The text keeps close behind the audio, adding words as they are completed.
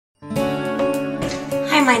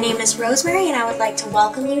my name is Rosemary and I would like to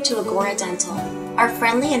welcome you to Agoura Dental. Our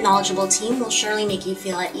friendly and knowledgeable team will surely make you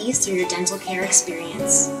feel at ease through your dental care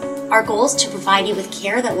experience. Our goal is to provide you with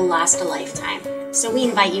care that will last a lifetime, so we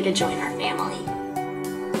invite you to join our family.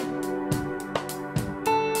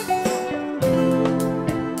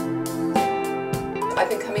 I've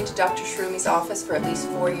been coming to Dr. Choroomi's office for at least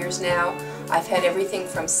 4 years now. I've had everything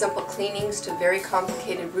from simple cleanings to very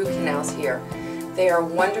complicated root canals here. They are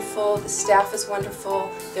wonderful, the staff is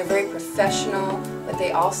wonderful, they're very professional, but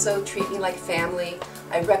they also treat me like family.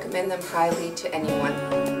 I recommend them highly to anyone.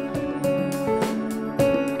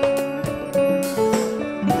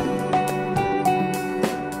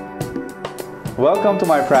 Welcome to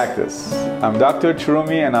my practice. I'm Dr.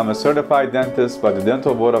 Choroomi and I'm a certified dentist by the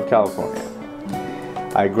Dental Board of California.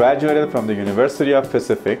 I graduated from the University of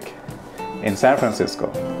Pacific in San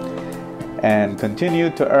Francisco and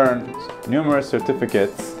continued to earn numerous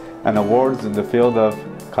certificates and awards in the field of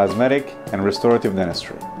cosmetic and restorative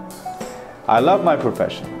dentistry. I love my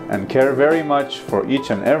profession and care very much for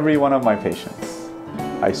each and every one of my patients.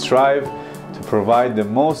 I strive to provide the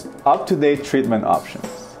most up-to-date treatment options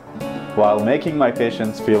while making my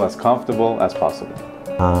patients feel as comfortable as possible.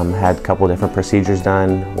 Had a couple different procedures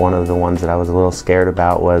done. One of the ones that I was a little scared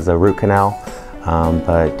about was a root canal,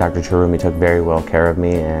 but Dr. Choroomi took very well care of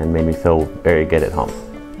me and made me feel very good at home.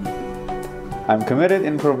 I'm committed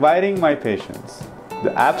in providing my patients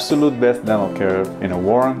the absolute best dental care in a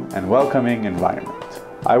warm and welcoming environment.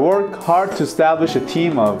 I work hard to establish a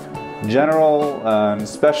team of general and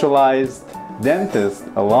specialized dentists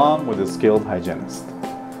along with a skilled hygienist.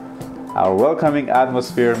 Our welcoming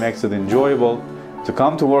atmosphere makes it enjoyable to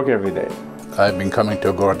come to work every day. I've been coming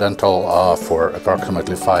to Agoura Dental for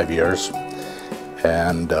approximately 5 years,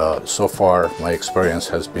 and so far my experience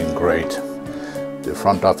has been great. The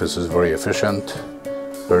front office is very efficient,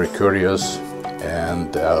 very courteous,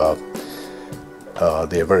 and they are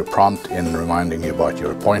very prompt in reminding you about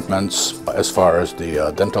your appointments. As far as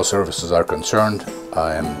the dental services are concerned,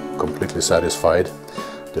 I am completely satisfied.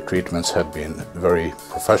 The treatments have been very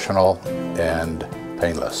professional and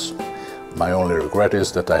painless. My only regret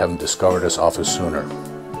is that I haven't discovered this office sooner.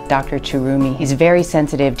 Dr. Choroomi, he's very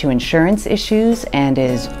sensitive to insurance issues and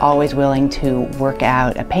is always willing to work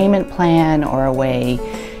out a payment plan or a way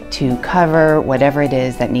to cover whatever it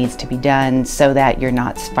is that needs to be done so that you're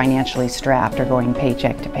not financially strapped or going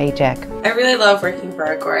paycheck to paycheck. I really love working for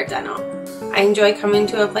Agoura Dental. I enjoy coming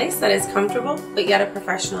to a place that is comfortable but yet a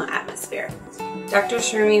professional atmosphere. Dr.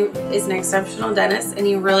 Choroomi is an exceptional dentist and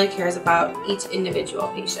he really cares about each individual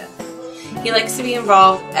patient. He likes to be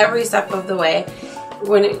involved every step of the way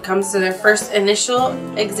when it comes to their first initial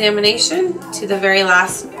examination to the very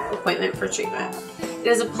last appointment for treatment. It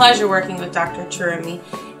is a pleasure working with Dr. Choroomi,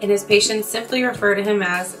 and his patients simply refer to him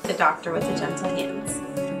as the doctor with the gentle hands.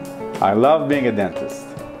 I love being a dentist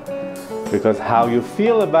because how you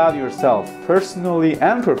feel about yourself personally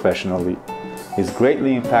and professionally is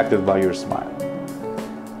greatly impacted by your smile.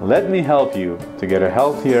 Let me help you to get a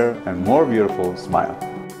healthier and more beautiful smile.